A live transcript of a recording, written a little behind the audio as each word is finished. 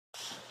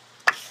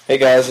Hey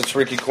guys, it's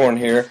Ricky Korn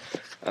here.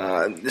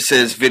 This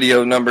is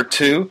video number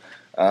 2.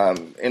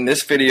 In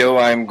this video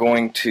I'm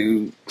going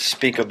to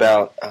speak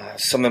about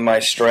some of my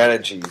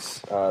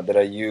strategies that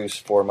I use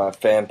for my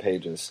fan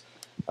pages.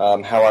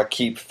 How I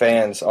keep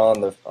fans on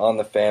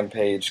the fan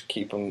page,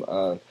 keep them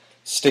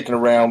sticking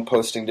around,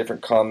 posting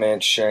different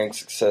comments, sharing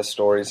success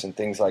stories and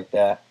things like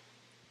that.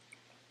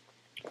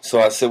 So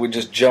I said we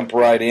just jump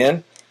right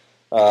in.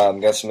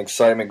 Got some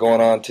excitement going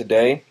on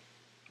today.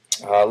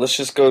 Let's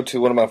just go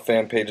to one of my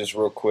fan pages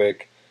real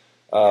quick.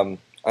 I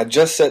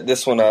just set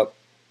this one up.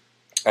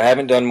 I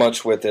haven't done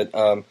much with it.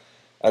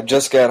 I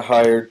just got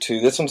hired to.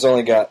 This one's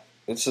only got.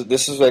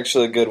 This is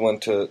actually a good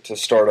one to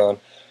start on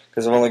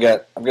because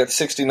I've got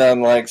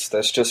 69 likes.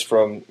 That's just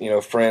from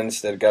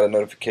friends that got a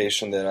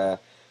notification that I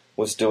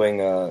was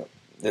doing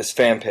this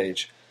fan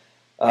page.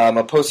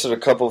 I posted a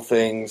couple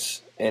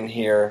things in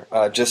here,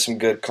 just some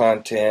good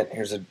content.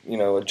 Here's a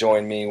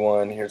join me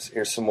one.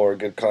 Here's some more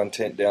good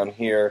content down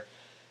here.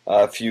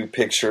 A few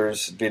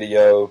pictures,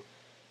 video.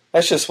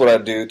 That's just what I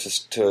do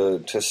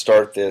to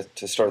start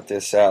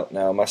this out.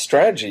 Now my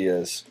strategy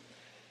is,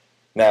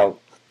 now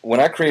when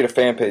I create a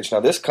fan page, now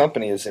this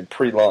company is in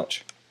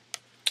pre-launch,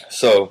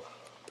 so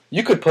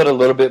you could put a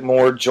little bit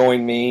more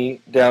join me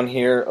down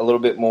here, a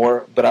little bit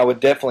more, but I would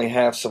definitely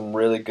have some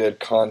really good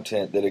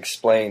content that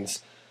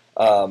explains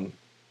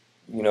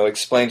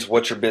explains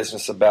what your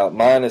business is about.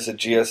 Mine is a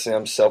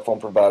GSM cell phone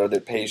provider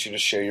that pays you to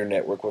share your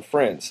network with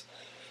friends.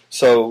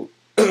 So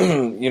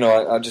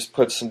I just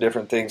put some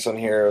different things on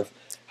here of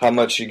how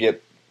much you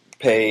get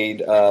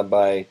paid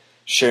by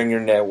sharing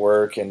your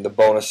network and the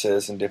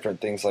bonuses and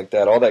different things like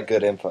that, all that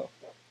good info.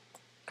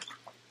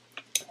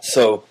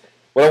 So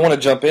what I want to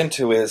jump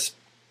into is,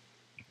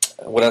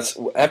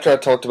 after I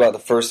talked about the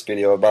first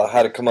video about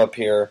how to come up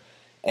here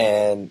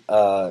and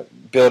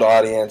build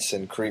audience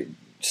and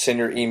send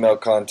your email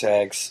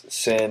contacts,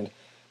 send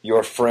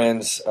your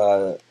friends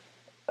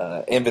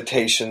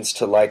invitations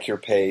to like your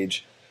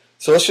page.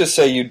 So let's just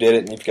say you did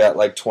it and you've got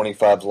like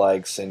 25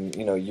 likes and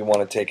you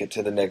want to take it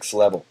to the next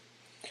level.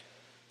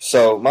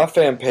 So my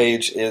fan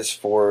page is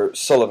for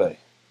Solivay.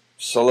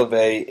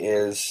 Solivay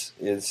is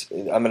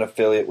I'm an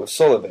affiliate with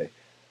Solivay.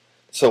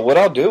 So what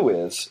I'll do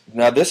is,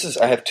 now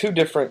I have two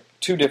different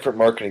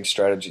marketing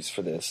strategies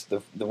for this.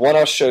 The one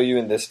I'll show you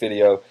in this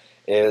video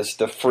is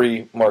the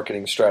free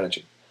marketing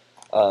strategy.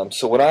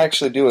 So what I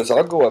actually do is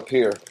I'll go up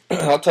here,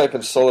 I'll type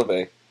in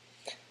Solivay.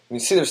 You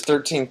see there's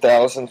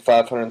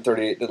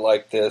 13,538 that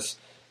like this.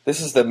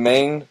 This is the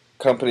main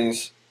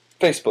company's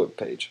Facebook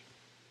page.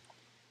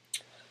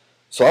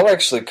 So I'll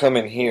actually come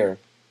in here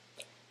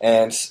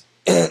and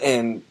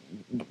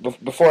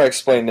before I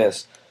explain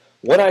this,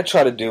 what I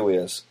try to do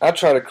is I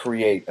try to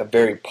create a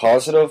very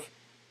positive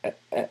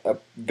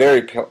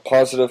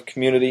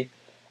community.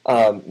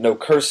 No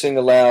cursing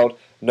allowed,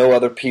 no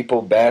other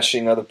people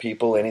bashing other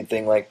people,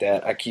 anything like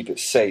that. I keep it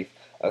safe.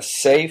 A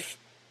safe,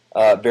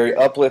 very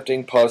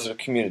uplifting, positive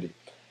community.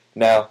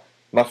 Now,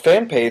 my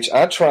fan page,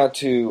 I try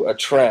to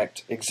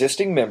attract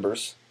existing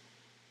members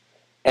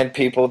and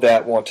people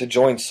that want to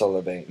join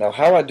Solivay. Now,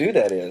 how I do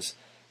that is,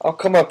 I'll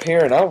come up here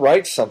and I'll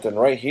write something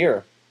right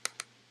here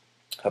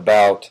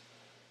about,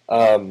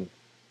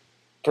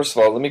 first of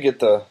all, let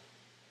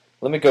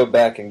me go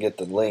back and get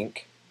the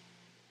link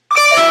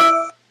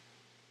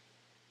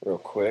real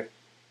quick.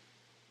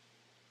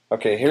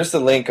 Okay, here's the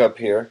link up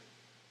here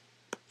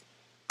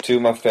to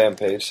my fan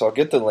page. So I'll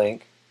get the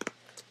link.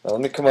 Now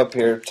let me come up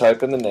here,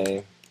 type in the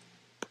name.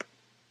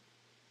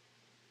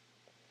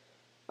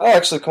 I'll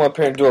actually come up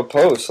here and do a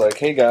post like,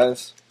 hey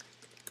guys,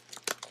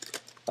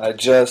 I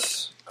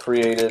just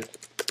created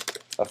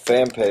a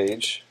fan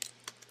page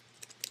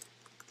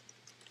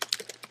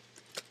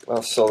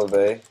of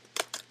Solivay.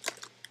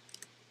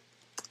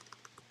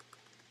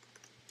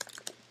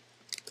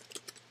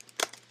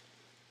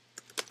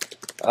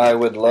 I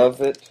would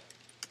love it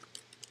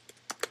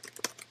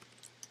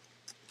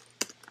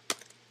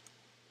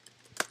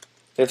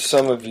if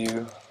some of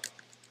you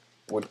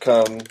would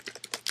come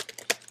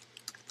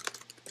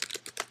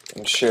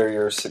and share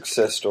your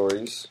success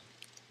stories.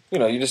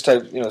 You just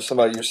type, some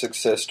about your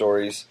success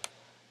stories,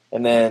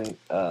 and then,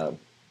 I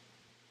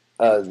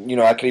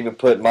could even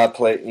put my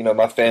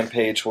my fan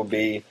page would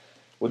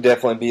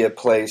definitely be a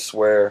place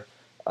where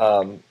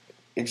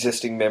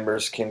existing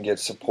members can get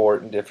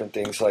support and different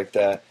things like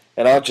that.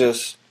 And I'll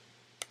just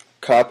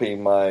copy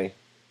my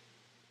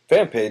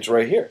fan page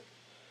right here.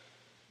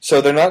 So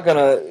they're not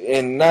gonna,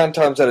 and 9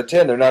 times out of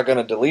 10, they're not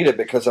gonna delete it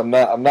because I'm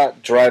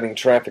not driving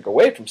traffic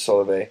away from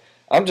Solivay.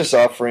 I'm just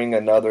offering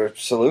another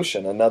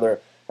solution, another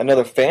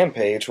fan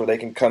page where they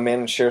can come in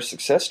and share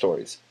success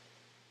stories.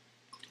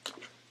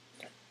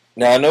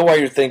 Now I know why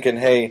you're thinking,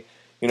 hey,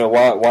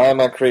 why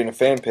am I creating a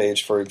fan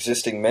page for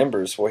existing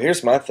members? Well,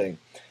 here's my thing: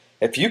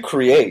 if you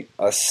create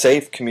a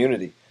safe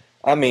community,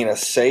 I mean a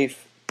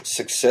safe,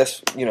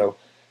 safe,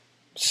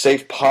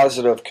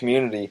 positive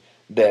community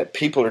that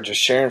people are just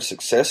sharing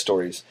success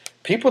stories.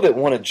 People that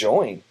want to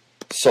join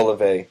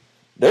Solivay,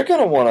 they're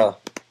gonna want to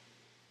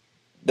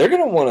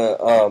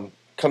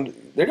come.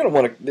 They're gonna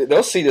want to.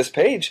 They'll see this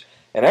page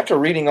And after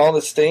reading all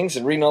these things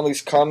and reading all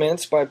these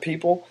comments by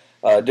people,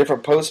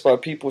 different posts by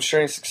people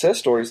sharing success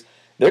stories,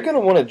 they're going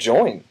to want to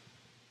join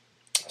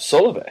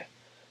Solivay.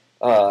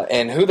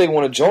 And who they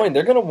want to join,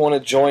 they're going to want to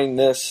join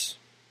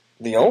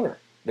the owner.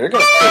 They're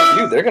going to click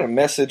you. They're going to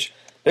message.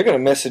 They're going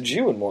to message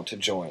you and want to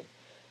join.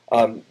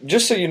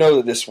 Just so you know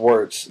that this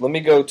works, let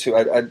me go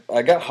to.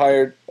 I got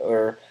hired,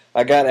 or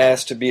I got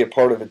asked to be a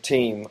part of a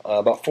team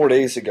about 4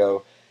 days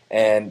ago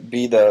and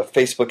be the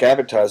Facebook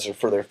advertiser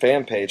for their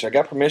fan page. I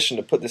got permission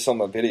to put this on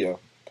my video.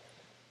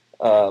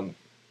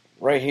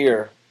 Right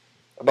here,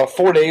 about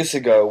 4 days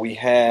ago, we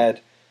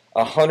had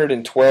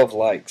 112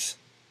 likes.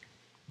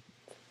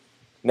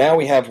 Now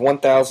we have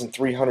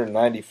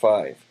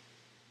 1,395.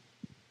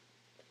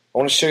 I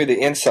want to show you the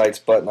insights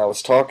button I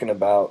was talking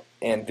about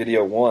in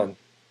video 1.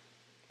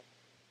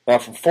 Now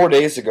from 4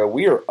 days ago,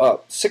 we are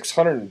up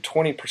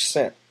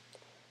 620%.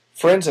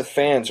 Friends of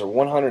fans are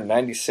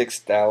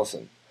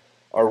 196,000.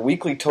 Our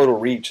weekly total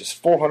reach is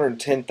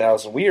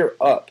 410,000. We are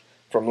up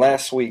from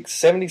last week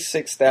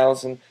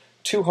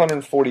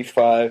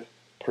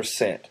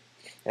 76,245%.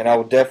 And I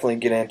will definitely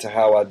get into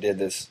how I did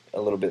this a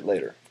little bit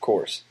later, of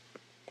course.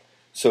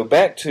 So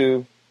back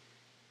to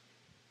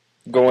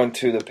going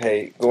to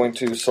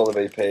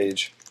Solivay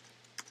page.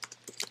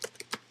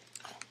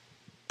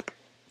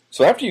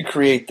 So after you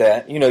create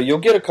that, you'll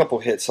get a couple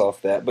hits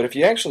off that, but if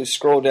you actually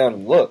scroll down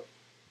and look,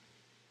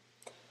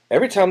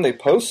 every time they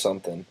post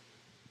something,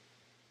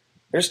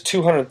 there's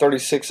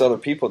 236 other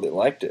people that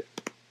liked it.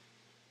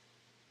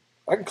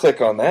 I can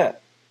click on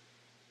that.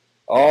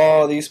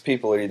 All these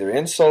people are either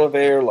in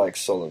Solivay or like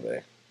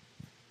Solivay.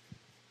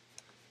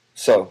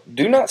 So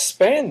do not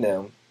spam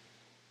them,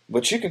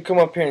 but you can come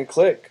up here and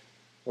click.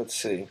 Let's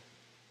see.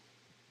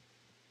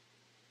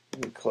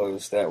 Let me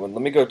close that one.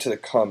 Let me go to the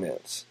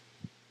comments.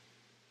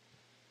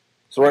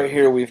 So right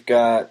here we've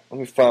got, let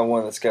me find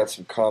one that's got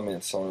some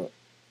comments on it.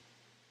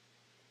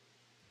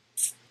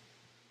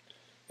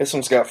 This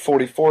one's got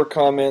 44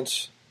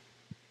 comments.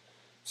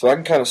 So I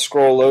can kind of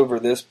scroll over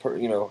this,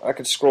 I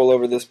could scroll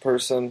over this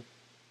person.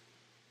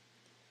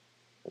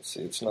 Let's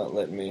see, it's not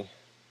letting me.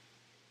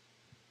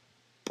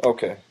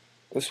 Okay,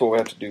 this is what we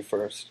have to do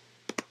first.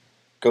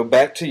 Go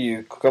back to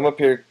you, come up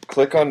here,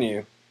 click on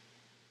you,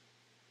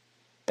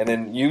 and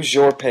then use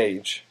your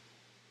page.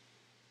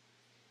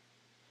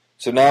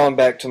 So now I'm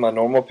back to my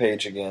normal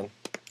page again.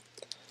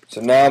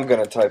 So now I'm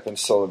going to type in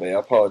Solivay. I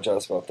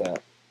apologize about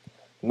that.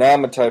 Now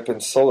I'm going to type in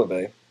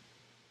Solivay.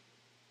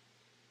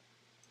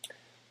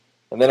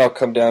 And then I'll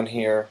come down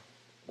here.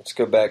 Let's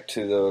go back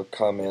to the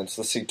comments.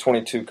 Let's see,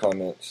 22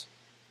 comments.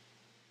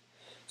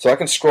 So I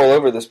can scroll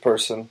over this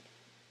person.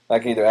 I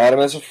can either add them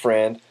as a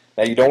friend.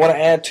 Now you don't want to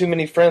add too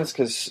many friends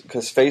because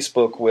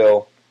Facebook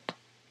will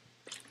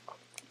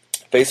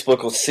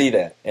see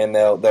that, and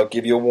they'll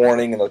give you a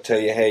warning, and they'll tell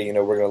you, hey,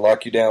 we're going to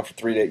lock you down for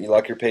 3 days. You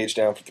lock your page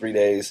down for 3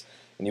 days,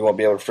 and you won't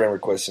be able to friend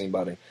request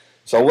anybody.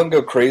 So I wouldn't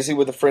go crazy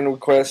with a friend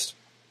request,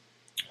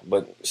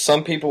 but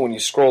some people, when you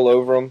scroll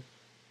over them,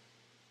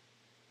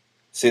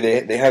 see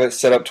they have it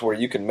set up to where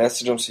you can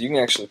message them, so you can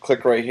actually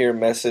click right here,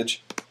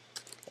 message,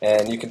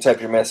 and you can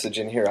type your message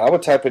in here. I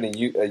would type in a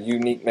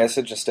unique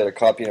message instead of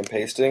copying and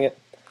pasting it.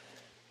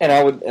 And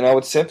I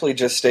would simply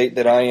just state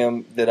that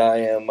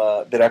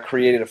I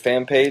created a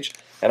fan page,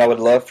 and I would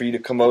love for you to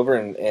come over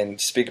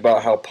and speak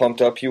about how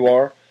pumped up you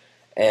are,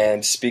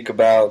 and speak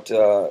about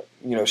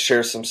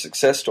share some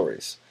success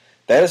stories.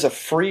 That is a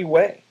free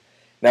way.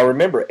 Now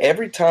remember,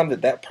 every time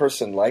that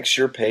person likes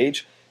your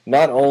page,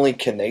 not only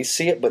can they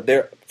see it, but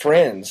their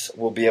friends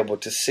will be able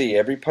to see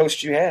every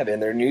post you have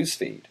in their news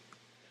feed.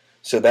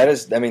 So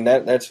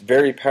that's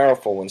very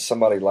powerful when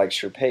somebody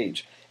likes your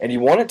page, and you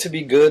want it to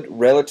be good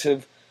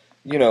relative.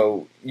 You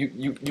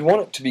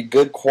want it to be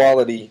good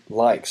quality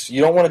likes.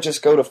 You don't want to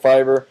just go to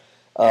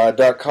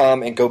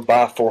Fiverr.com and go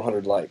buy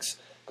 400 likes.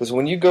 Because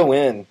when you go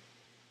in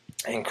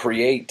and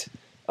create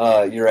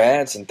your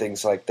ads and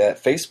things like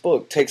that,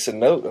 Facebook takes a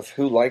note of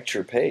who liked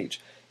your page.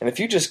 And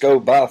if you just go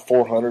buy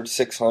 400,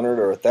 600,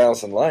 or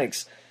 1,000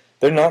 likes,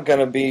 they're not going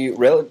to be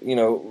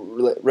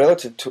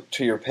relative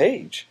to your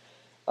page.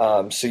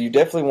 So you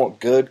definitely want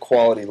good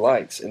quality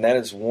likes. And that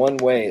is one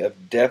way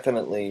of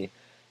definitely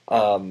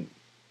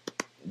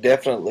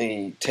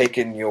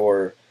taking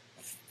your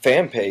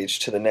fan page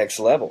to the next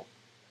level.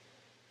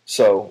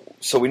 So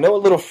we know a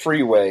little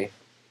free way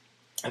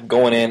of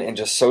going in and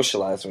just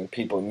socializing with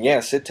people. And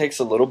yes, it takes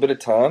a little bit of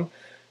time,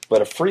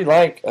 but a free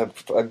like,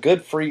 a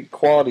good free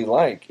quality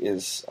like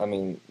is,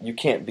 you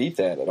can't beat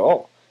that at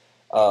all.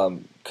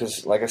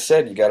 Because like I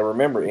said, you got to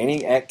remember,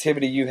 any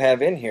activity you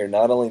have in here,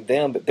 not only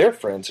them, but their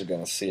friends are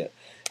going to see it.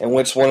 And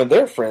once one of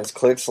their friends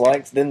clicks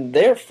likes, then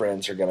their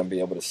friends are going to be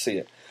able to see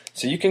it.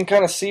 So you can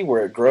kind of see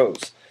where it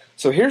grows.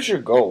 So here's your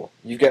goal.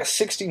 You've got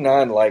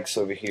 69 likes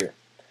over here.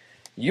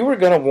 You are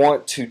going to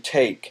want to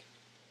take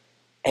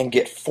and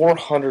get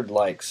 400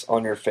 likes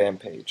on your fan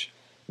page.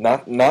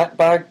 Not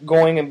by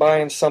going and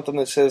buying something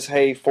that says,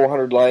 hey,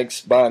 400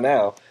 likes, buy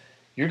now.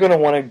 You're going to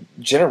want to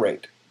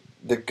generate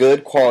the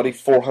good quality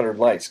 400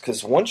 likes.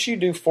 Because once you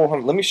do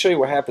 400, let me show you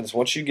what happens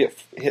once you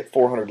hit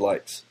 400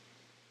 likes.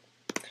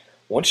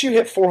 Once you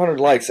hit 400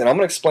 likes, and I'm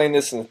going to explain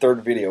this in the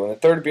third video. In the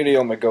third video,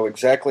 I'm going to go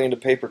exactly into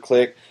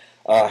pay-per-click,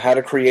 how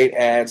to create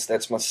ads.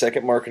 That's my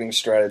second marketing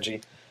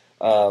strategy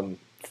for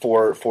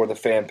the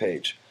fan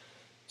page.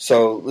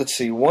 So let's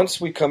see. Once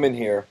we come in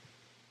here,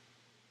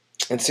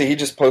 and see, he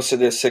just posted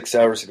this 6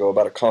 hours ago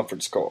about a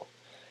conference call.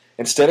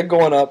 Instead of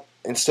going up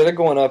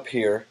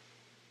here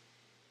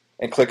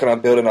and clicking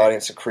on build an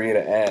audience and create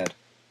an ad,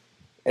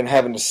 and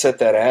having to set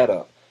that ad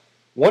up,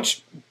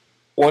 once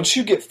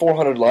you get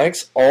 400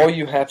 likes, all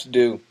you have to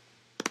do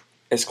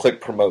is click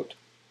promote.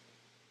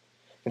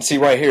 And see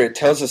right here, it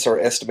tells us our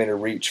estimated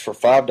reach. For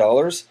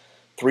 $5,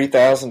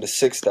 3,000 to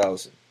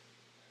 6,000.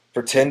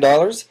 For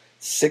 $10,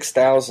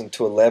 6,000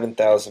 to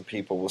 11,000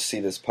 people will see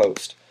this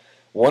post.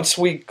 Once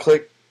we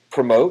click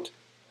promote,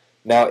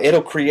 now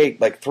it'll create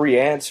like 3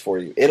 ads for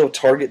you. It'll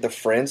target the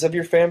friends of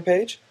your fan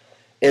page.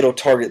 It'll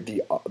target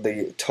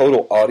the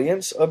total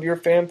audience of your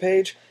fan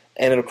page,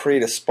 and it'll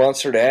create a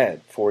sponsored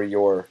ad for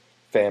your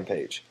fan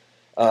page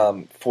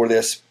for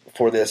this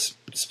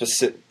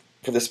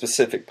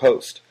specific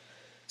post.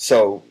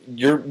 So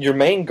your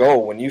main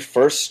goal when you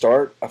first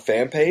start a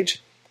fan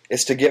page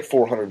is to get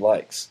 400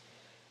 likes.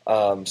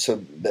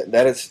 So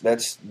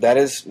that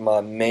is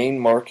my main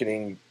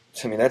marketing.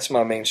 I mean, that's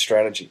my main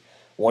strategy.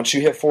 Once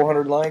you hit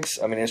 400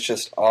 likes, I mean, it's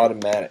just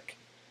automatic.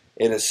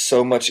 It is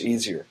so much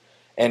easier.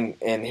 And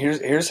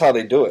here's how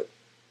they do it.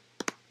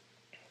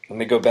 Let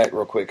me go back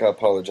real quick. I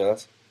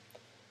apologize.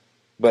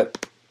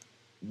 But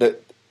the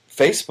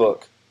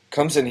Facebook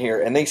comes in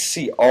here and they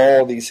see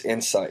all these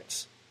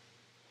insights.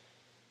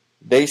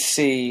 They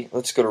see,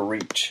 let's go to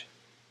reach.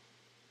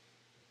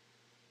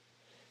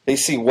 They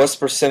see what's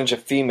percentage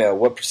of female,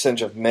 what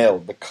percentage of male,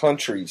 the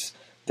countries,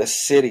 the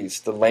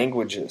cities, the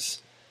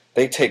languages.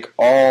 They take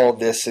all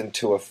this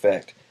into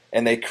effect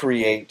and they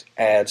create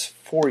ads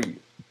for you.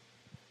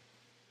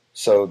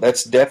 So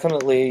that's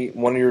definitely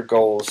one of your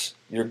goals.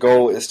 Your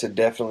goal is to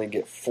definitely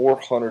get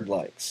 400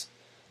 likes.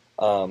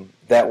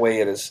 That way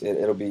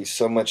it'll be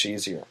so much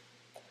easier.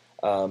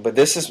 But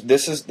this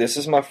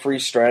is my free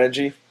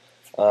strategy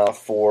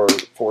for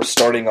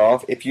starting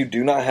off. If you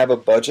do not have a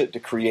budget to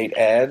create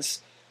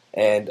ads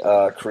and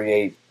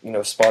create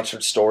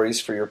sponsored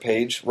stories for your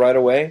page right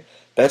away,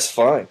 that's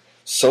fine.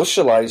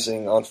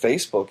 Socializing on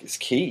Facebook is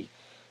key.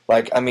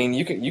 Like, I mean,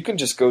 you can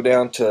just go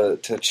down to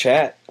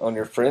chat on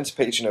your friend's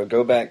page.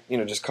 Go back.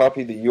 Just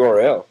copy the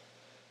URL.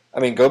 I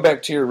mean, go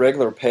back to your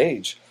regular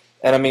page,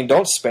 and I mean,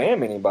 don't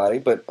spam anybody.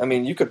 But I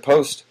mean, you could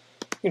post,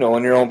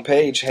 on your own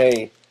page,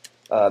 hey,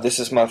 this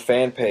is my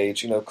fan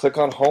page. Click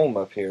on home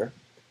up here.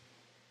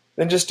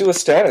 Then just do a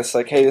status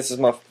like, hey, this is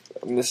my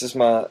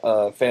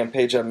fan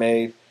page I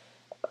made.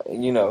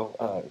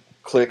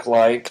 Click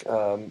like.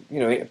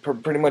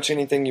 Pretty much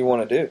anything you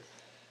want to do.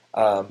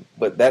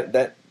 But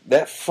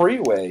that free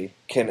way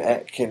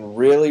can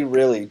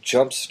really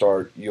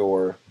jumpstart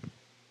your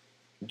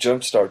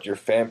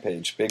fan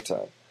page big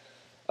time.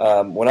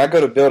 When I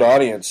go to build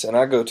audience and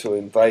I go to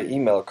invite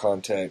email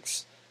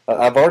contacts,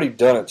 I've already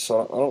done it,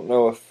 so I don't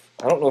know if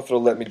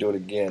it'll let me do it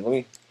again.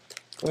 Let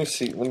me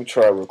see. Let me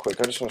try real quick.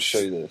 I just want to show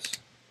you this.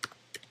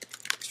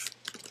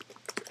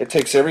 It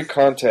takes every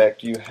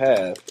contact you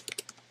have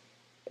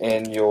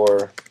and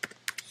your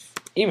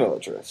email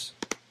address.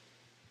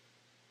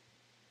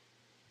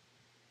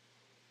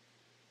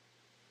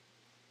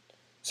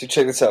 So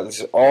check this out.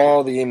 These are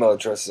all the email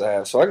addresses I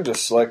have. So I can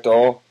just select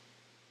all.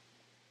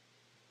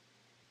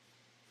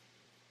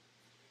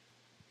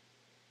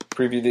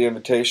 Preview the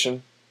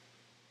invitation.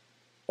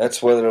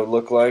 That's what it'll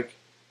look like.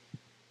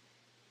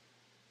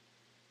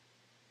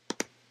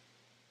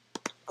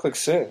 Click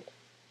send.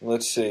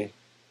 Let's see.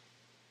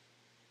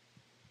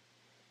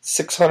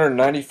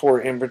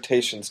 694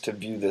 invitations to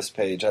view this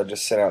page I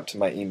just sent out to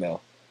my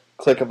email.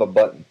 Click of a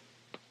button.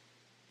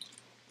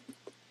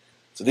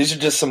 So these are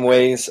just some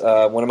ways.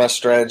 One of my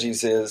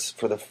strategies is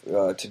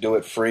to do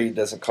it free. It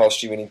doesn't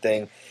cost you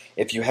anything.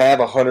 If you have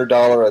a $100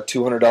 or a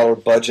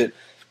 $200 budget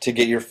to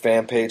get your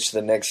fan page to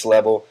the next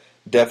level,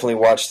 definitely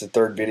watch the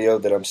third video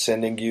that I'm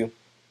sending you.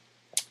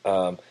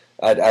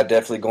 I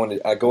definitely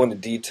go into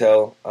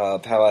detail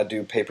of how I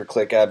do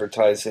pay-per-click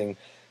advertising,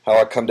 how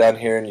I come down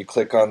here and you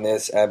click on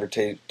this,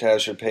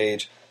 advertise your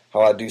page,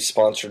 how I do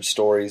sponsored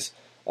stories.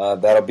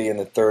 That'll be in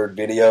the third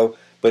video.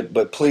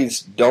 But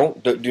please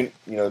don't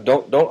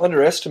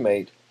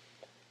underestimate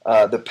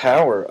the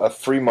power of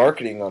free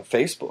marketing on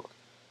Facebook,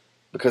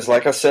 because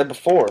like I said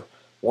before,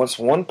 once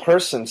one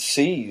person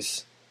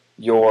sees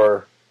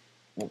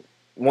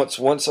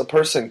once a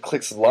person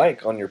clicks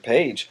like on your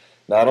page,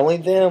 not only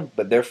them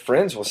but their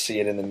friends will see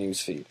it in the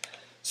newsfeed.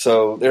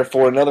 So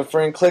therefore, another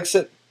friend clicks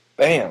it,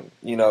 bam,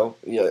 all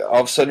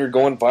of a sudden you're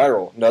going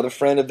viral. Another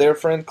friend of their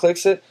friend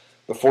clicks it.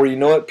 Before you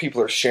know it,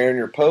 people are sharing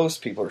your posts,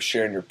 people are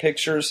sharing your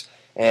pictures,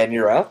 and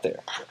you're out there.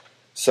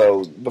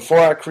 So before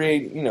I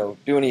create, do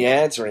any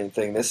ads or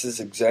anything, this is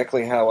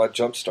exactly how I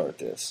jumpstart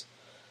this.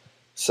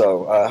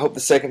 So I hope the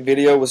second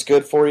video was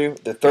good for you.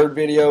 The third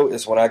video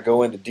is when I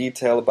go into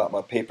detail about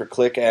my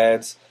pay-per-click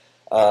ads.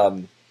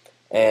 And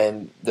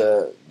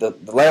the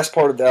last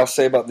part that I'll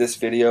say about this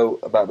video,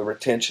 about the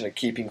retention of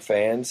keeping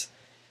fans,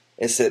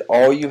 is that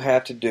all you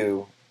have to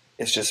do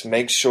is just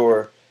make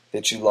sure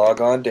that you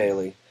log on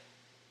daily.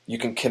 You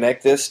can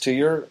connect this to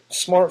your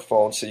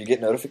smartphone so you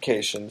get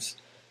notifications,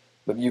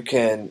 but you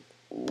can,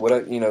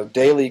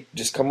 daily,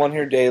 just come on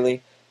here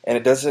daily, and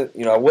it doesn't,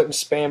 I wouldn't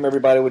spam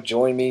everybody with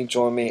join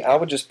me. I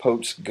would just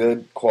post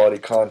good quality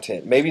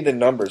content. Maybe the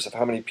numbers of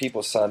how many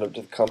people signed up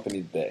to the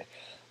company today.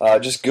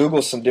 Just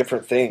Google some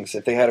different things.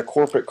 If they had a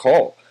corporate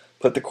call,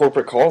 put the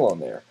corporate call on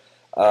there.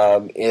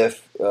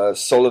 If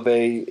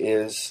Solvay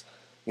is,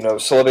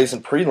 Solvay's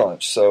in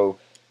pre-launch, so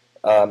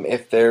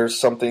if there's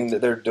something that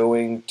they're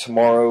doing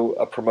tomorrow,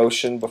 a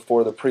promotion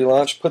before the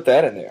pre-launch, put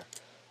that in there.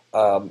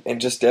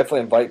 And just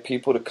definitely invite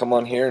people to come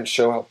on here and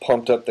show how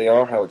pumped up they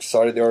are, how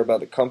excited they are about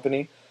the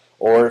company.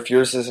 Or if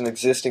yours is an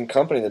existing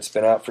company that's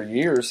been out for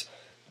years,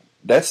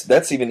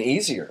 that's even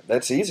easier.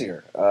 That's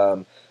easier.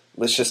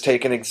 Let's just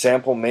take an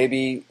example.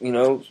 Maybe,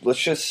 let's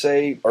just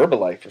say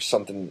Herbalife or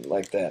something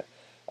like that.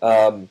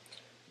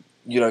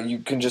 You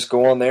can just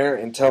go on there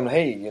and tell them,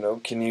 hey,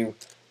 can you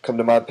come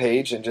to my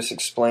page and just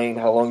explain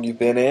how long you've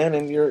been in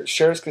and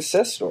share a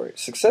success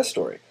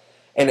story,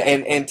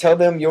 and tell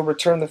them you'll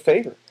return the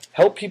favor.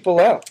 Help people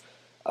out.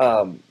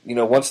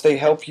 Once they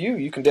help you,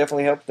 you can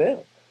definitely help them.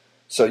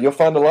 So you'll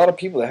find a lot of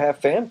people that have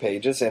fan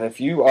pages, and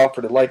if you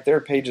offer to like their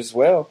page as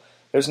well,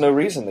 there's no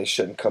reason they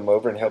shouldn't come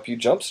over and help you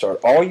jumpstart.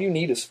 All you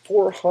need is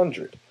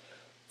 400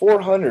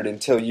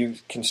 until you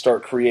can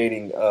start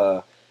creating.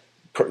 You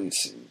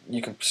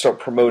can start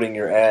promoting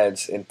your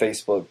ads, and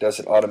Facebook does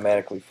it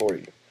automatically for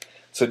you.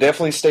 So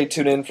definitely stay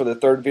tuned in for the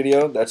third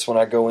video. That's when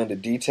I go into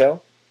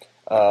detail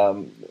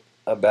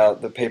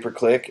about the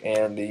pay-per-click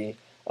and the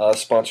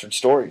sponsored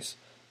stories.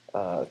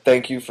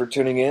 Thank you for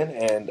tuning in,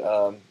 and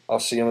I'll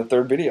see you in the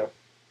third video.